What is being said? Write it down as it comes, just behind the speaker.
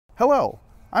Hello,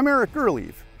 I'm Eric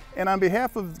Gerlieve, and on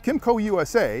behalf of KYMCO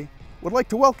USA, would like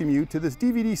to welcome you to this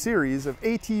DVD series of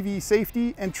ATV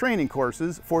safety and training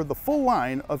courses for the full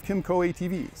line of KYMCO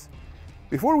ATVs.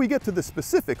 Before we get to the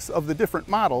specifics of the different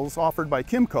models offered by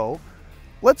KYMCO,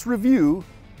 let's review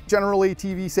general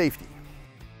ATV safety.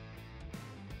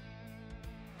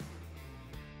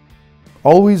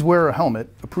 Always wear a helmet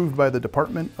approved by the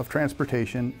Department of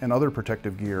Transportation and other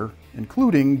protective gear,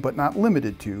 including but not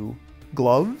limited to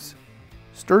gloves,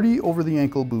 sturdy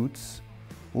over-the-ankle boots,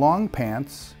 long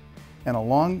pants, and a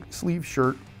long sleeve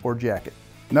shirt or jacket.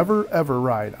 Never ever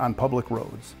ride on public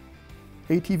roads.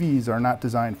 ATVs are not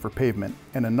designed for pavement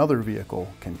and another vehicle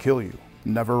can kill you.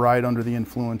 Never ride under the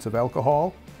influence of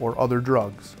alcohol or other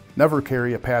drugs. Never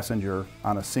carry a passenger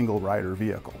on a single rider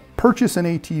vehicle. Purchase an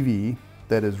ATV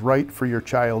that is right for your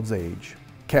child's age.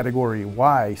 Category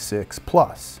Y6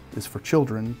 Plus is for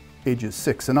children ages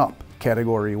 6 and up.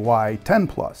 Category Y10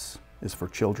 Plus is for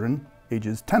children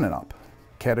ages 10 and up.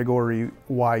 Category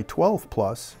Y12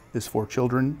 Plus is for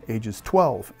children ages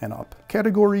 12 and up.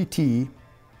 Category T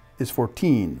is for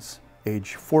teens,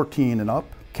 age 14 and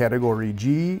up. Category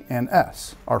G and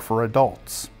S are for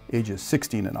adults, ages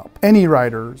 16 and up. Any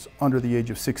riders under the age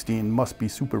of 16 must be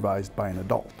supervised by an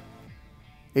adult.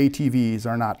 ATVs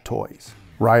are not toys.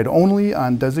 Ride only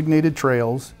on designated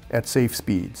trails at safe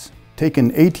speeds. Take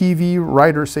an ATV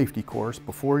rider safety course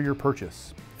before your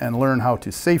purchase and learn how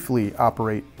to safely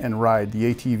operate and ride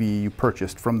the ATV you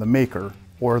purchased from the maker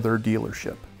or their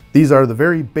dealership. These are the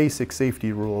very basic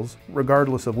safety rules,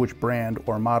 regardless of which brand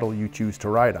or model you choose to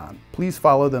ride on. Please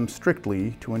follow them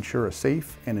strictly to ensure a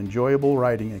safe and enjoyable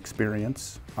riding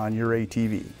experience on your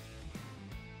ATV.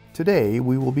 Today,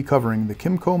 we will be covering the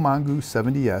KYMCO Mongoose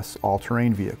 70S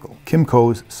all-terrain vehicle,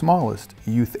 KYMCO's smallest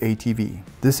youth ATV.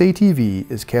 This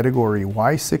ATV is category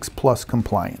Y6 Plus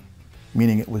compliant,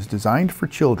 meaning it was designed for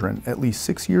children at least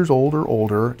 6 years old or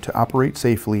older to operate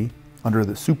safely under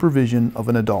the supervision of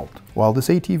an adult. While this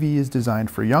ATV is designed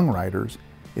for young riders,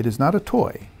 it is not a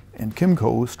toy, and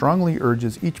KYMCO strongly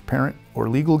urges each parent or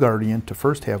legal guardian to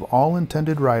first have all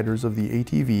intended riders of the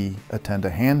ATV attend a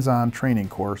hands-on training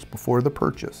course before the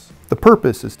purchase. The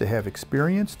purpose is to have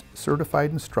experienced,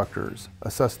 certified instructors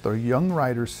assess the young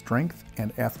rider's strength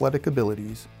and athletic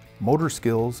abilities, motor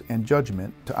skills, and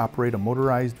judgment to operate a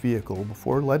motorized vehicle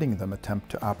before letting them attempt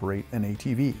to operate an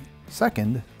ATV.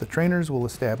 Second, the trainers will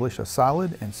establish a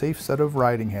solid and safe set of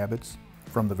riding habits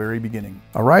from the very beginning.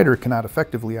 A rider cannot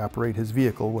effectively operate his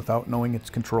vehicle without knowing its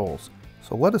controls,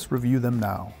 so let us review them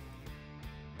now.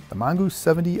 The Mongoose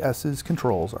 70S's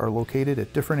controls are located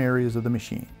at different areas of the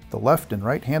machine: the left and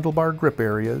right handlebar grip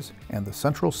areas and the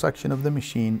central section of the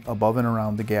machine above and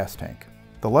around the gas tank.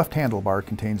 The left handlebar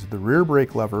contains the rear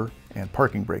brake lever and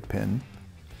parking brake pin,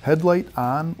 headlight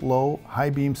on, low, high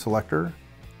beam selector,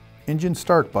 engine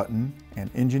start button,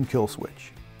 and engine kill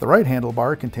switch. The right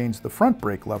handlebar contains the front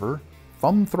brake lever,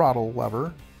 thumb throttle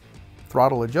lever,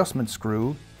 throttle adjustment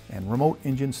screw, and remote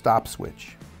engine stop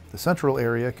switch. The central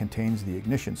area contains the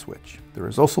ignition switch. There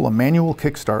is also a manual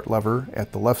kickstart lever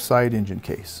at the left side engine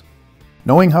case.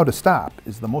 Knowing how to stop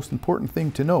is the most important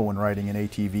thing to know when riding an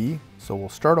ATV, so we'll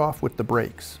start off with the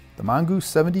brakes. The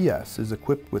Mongoose 70S is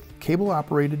equipped with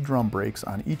cable-operated drum brakes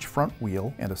on each front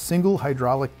wheel and a single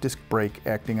hydraulic disc brake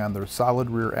acting on the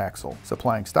solid rear axle,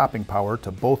 supplying stopping power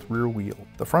to both rear wheels.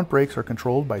 The front brakes are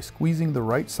controlled by squeezing the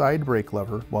right side brake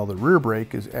lever, while the rear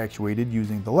brake is actuated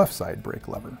using the left side brake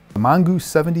lever. The Mongoose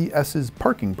 70S's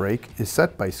parking brake is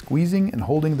set by squeezing and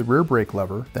holding the rear brake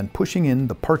lever, then pushing in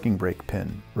the parking brake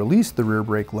pin. Release the rear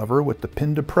brake lever with the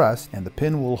pin depressed, and the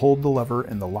pin will hold the lever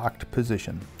in the locked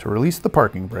position. To release the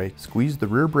parking brake, squeeze the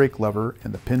rear brake lever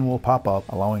and the pin will pop up,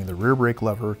 allowing the rear brake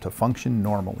lever to function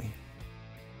normally.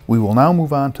 We will now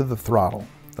move on to the throttle.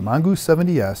 The Mongoose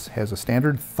 70S has a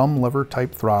standard thumb lever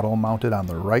type throttle mounted on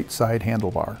the right side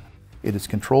handlebar. It is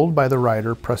controlled by the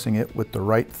rider pressing it with the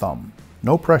right thumb.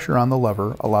 No pressure on the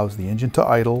lever allows the engine to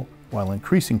idle, while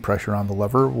increasing pressure on the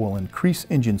lever will increase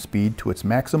engine speed to its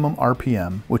maximum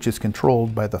RPM, which is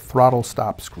controlled by the throttle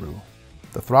stop screw.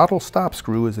 The throttle stop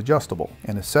screw is adjustable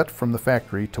and is set from the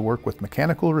factory to work with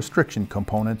mechanical restriction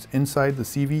components inside the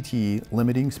CVT,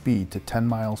 limiting speed to 10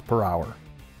 miles per hour.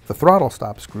 The throttle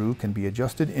stop screw can be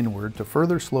adjusted inward to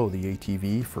further slow the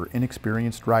ATV for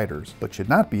inexperienced riders, but should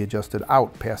not be adjusted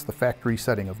out past the factory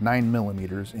setting of 9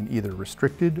 mm in either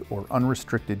restricted or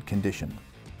unrestricted condition.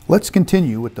 Let's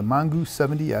continue with the Mongoose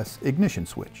 70S ignition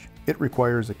switch. It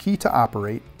requires a key to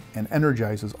operate and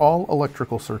energizes all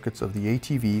electrical circuits of the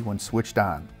ATV when switched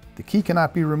on. The key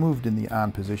cannot be removed in the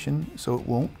on position, so it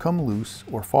won't come loose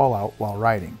or fall out while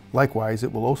riding. Likewise,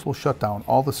 it will also shut down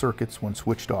all the circuits when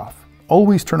switched off.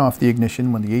 Always turn off the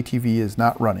ignition when the ATV is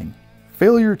not running.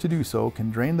 Failure to do so can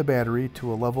drain the battery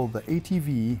to a level the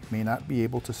ATV may not be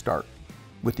able to start.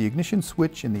 With the ignition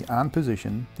switch in the on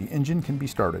position, the engine can be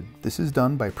started. This is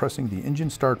done by pressing the engine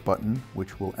start button,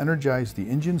 which will energize the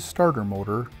engine starter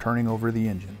motor, turning over the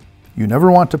engine. You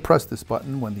never want to press this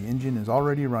button when the engine is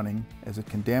already running, as it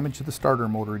can damage the starter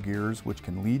motor gears, which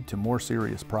can lead to more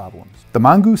serious problems. The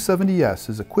Mongoose 70S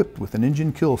is equipped with an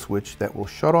engine kill switch that will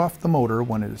shut off the motor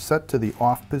when it is set to the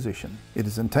off position. It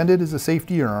is intended as a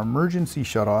safety or emergency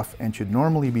shutoff and should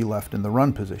normally be left in the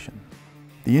run position.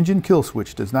 The engine kill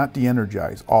switch does not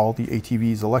de-energize all the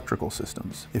ATV's electrical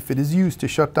systems. If it is used to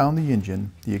shut down the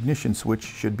engine, the ignition switch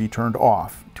should be turned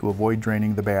off to avoid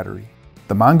draining the battery.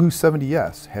 The Mongoose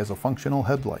 70S has a functional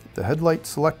headlight. The headlight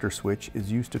selector switch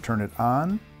is used to turn it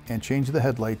on and change the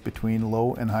headlight between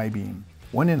low and high beam.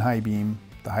 When in high beam,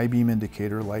 the high beam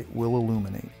indicator light will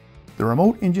illuminate. The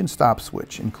remote engine stop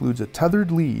switch includes a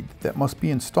tethered lead that must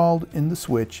be installed in the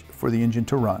switch for the engine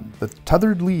to run. The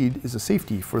tethered lead is a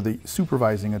safety for the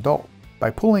supervising adult.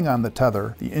 By pulling on the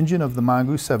tether, the engine of the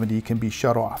Mongoose 70 can be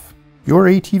shut off. Your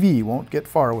ATV won't get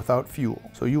far without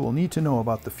fuel, so you will need to know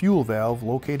about the fuel valve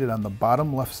located on the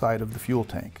bottom left side of the fuel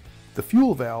tank. The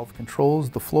fuel valve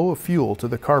controls the flow of fuel to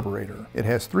the carburetor. It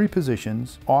has 3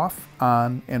 positions: off,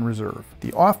 on, and reserve.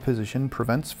 The off position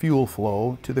prevents fuel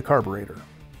flow to the carburetor.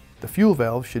 The fuel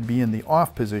valve should be in the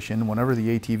off position whenever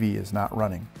the ATV is not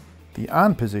running. The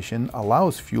on position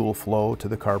allows fuel flow to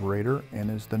the carburetor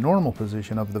and is the normal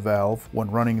position of the valve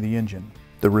when running the engine.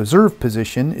 The reserve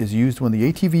position is used when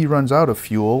the ATV runs out of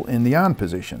fuel in the on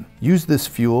position. Use this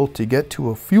fuel to get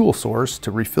to a fuel source to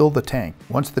refill the tank.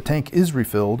 Once the tank is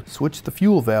refilled, switch the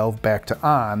fuel valve back to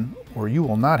on, or you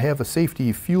will not have a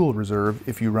safety fuel reserve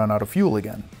if you run out of fuel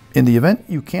again. In the event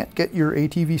you can't get your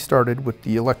ATV started with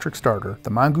the electric starter, the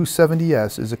Mongoose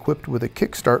 70S is equipped with a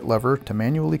kickstart lever to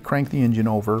manually crank the engine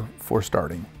over for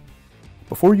starting.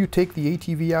 Before you take the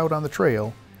ATV out on the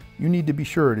trail, you need to be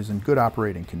sure it is in good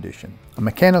operating condition. A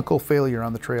mechanical failure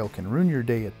on the trail can ruin your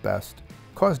day at best,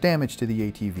 cause damage to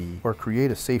the ATV, or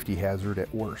create a safety hazard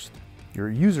at worst.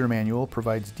 Your user manual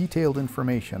provides detailed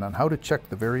information on how to check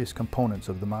the various components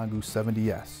of the Mongoose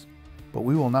 70S, but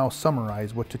we will now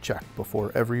summarize what to check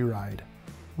before every ride.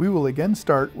 We will again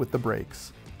start with the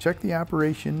brakes. Check the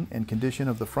operation and condition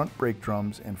of the front brake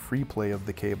drums and free play of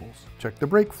the cables. Check the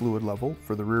brake fluid level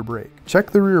for the rear brake.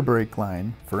 Check the rear brake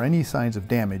line for any signs of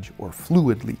damage or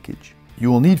fluid leakage.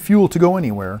 You will need fuel to go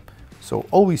anywhere, so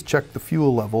always check the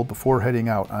fuel level before heading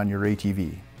out on your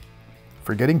ATV.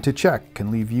 Forgetting to check can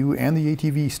leave you and the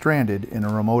ATV stranded in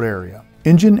a remote area.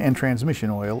 Engine and transmission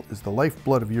oil is the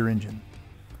lifeblood of your engine.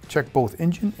 Check both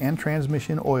engine and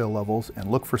transmission oil levels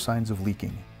and look for signs of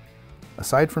leaking.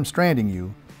 Aside from stranding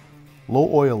you, low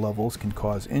oil levels can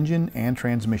cause engine and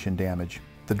transmission damage.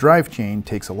 The drive chain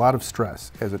takes a lot of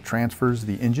stress as it transfers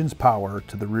the engine's power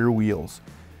to the rear wheels.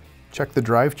 Check the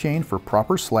drive chain for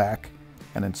proper slack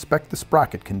and inspect the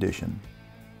sprocket condition.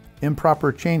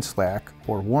 Improper chain slack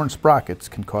or worn sprockets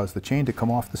can cause the chain to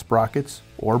come off the sprockets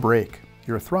or break.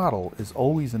 Your throttle is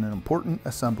always an important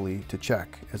assembly to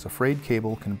check, as a frayed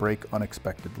cable can break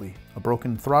unexpectedly. A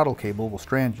broken throttle cable will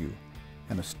strand you,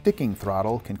 and a sticking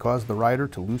throttle can cause the rider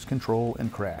to lose control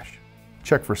and crash.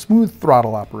 Check for smooth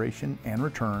throttle operation and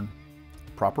return,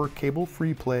 proper cable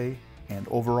free play, and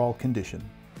overall condition.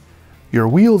 Your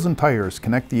wheels and tires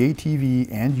connect the ATV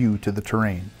and you to the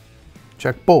terrain.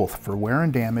 Check both for wear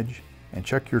and damage, and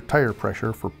check your tire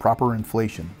pressure for proper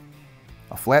inflation.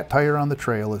 A flat tire on the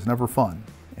trail is never fun,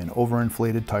 and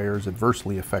overinflated tires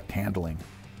adversely affect handling.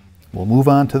 We'll move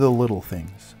on to the little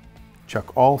things.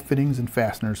 Check all fittings and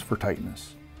fasteners for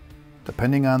tightness.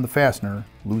 Depending on the fastener,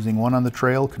 losing one on the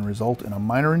trail can result in a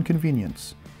minor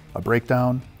inconvenience, a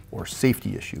breakdown, or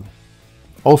safety issue.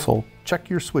 Also, check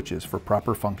your switches for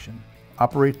proper function.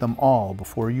 Operate them all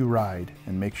before you ride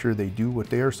and make sure they do what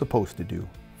they are supposed to do.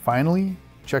 Finally,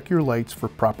 check your lights for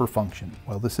proper function.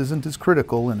 While this isn't as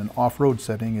critical in an off-road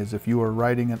setting as if you are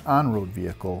riding an on-road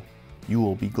vehicle, you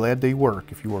will be glad they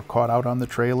work if you are caught out on the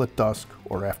trail at dusk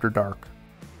or after dark.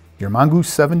 Your Mongoose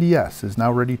 70S is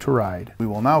now ready to ride. We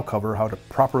will now cover how to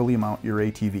properly mount your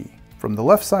ATV. From the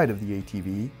left side of the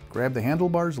ATV, grab the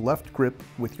handlebar's left grip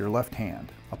with your left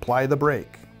hand. Apply the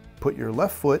brake. Put your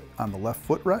left foot on the left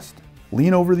footrest.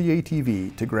 Lean over the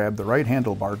ATV to grab the right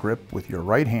handlebar grip with your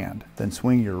right hand, then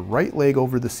swing your right leg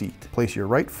over the seat. Place your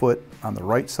right foot on the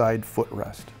right side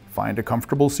footrest. Find a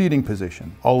comfortable seating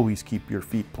position. Always keep your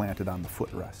feet planted on the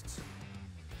footrests.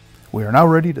 We are now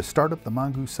ready to start up the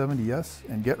Mongoose 70S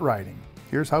and get riding.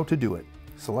 Here's how to do it.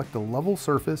 Select a level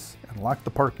surface and lock the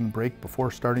parking brake before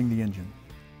starting the engine.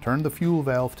 Turn the fuel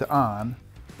valve to on,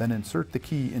 Then insert the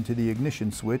key into the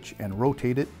ignition switch and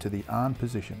rotate it to the on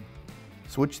position.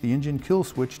 Switch the engine kill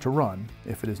switch to run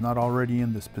if it is not already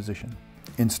in this position.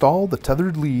 Install the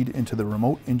tethered lead into the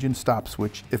remote engine stop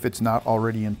switch if it's not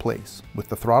already in place. With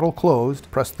the throttle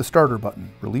closed, press the starter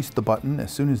button. Release the button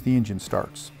as soon as the engine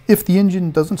starts. If the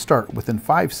engine doesn't start within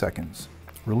 5 seconds,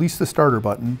 release the starter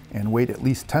button and wait at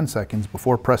least 10 seconds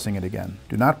before pressing it again.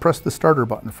 Do not press the starter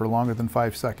button for longer than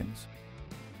 5 seconds.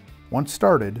 Once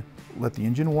started, let the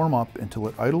engine warm up until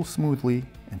it idles smoothly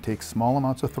and takes small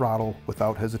amounts of throttle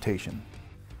without hesitation.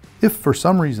 If for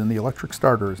some reason the electric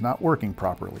starter is not working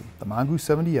properly, the Mongoose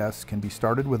 70S can be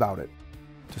started without it.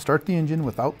 To start the engine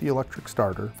without the electric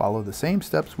starter, follow the same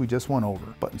steps we just went over,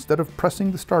 but instead of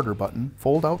pressing the starter button,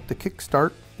 fold out the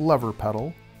kickstart lever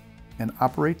pedal and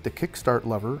operate the kickstart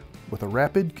lever with a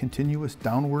rapid, continuous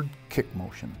downward kick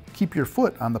motion. Keep your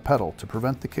foot on the pedal to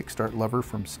prevent the kickstart lever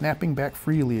from snapping back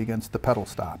freely against the pedal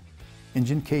stop.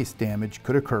 Engine case damage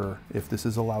could occur if this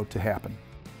is allowed to happen.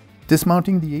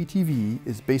 Dismounting the ATV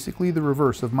is basically the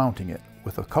reverse of mounting it,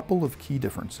 with a couple of key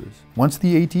differences. Once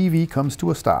the ATV comes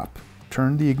to a stop,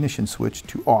 turn the ignition switch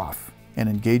to off and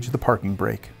engage the parking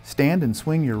brake. Stand and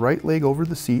swing your right leg over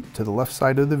the seat to the left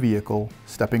side of the vehicle,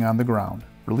 stepping on the ground.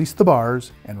 Release the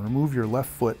bars and remove your left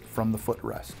foot from the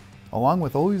footrest. Along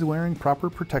with always wearing proper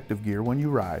protective gear when you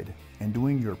ride and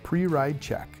doing your pre-ride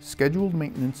check, scheduled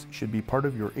maintenance should be part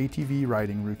of your ATV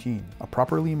riding routine. A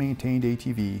properly maintained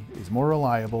ATV is more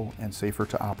reliable and safer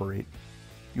to operate.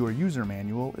 Your user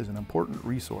manual is an important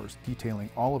resource detailing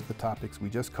all of the topics we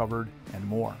just covered and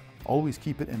more. Always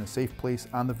keep it in a safe place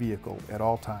on the vehicle at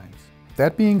all times.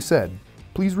 That being said,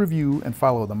 please review and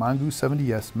follow the Mongoose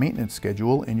 70S maintenance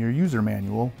schedule in your user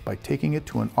manual by taking it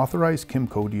to an authorized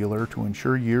KYMCO dealer to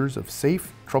ensure years of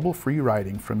safe, trouble-free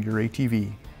riding from your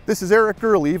ATV. This is Eric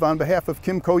Durleave on behalf of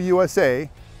KYMCO USA,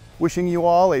 wishing you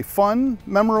all a fun,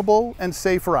 memorable, and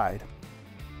safe ride.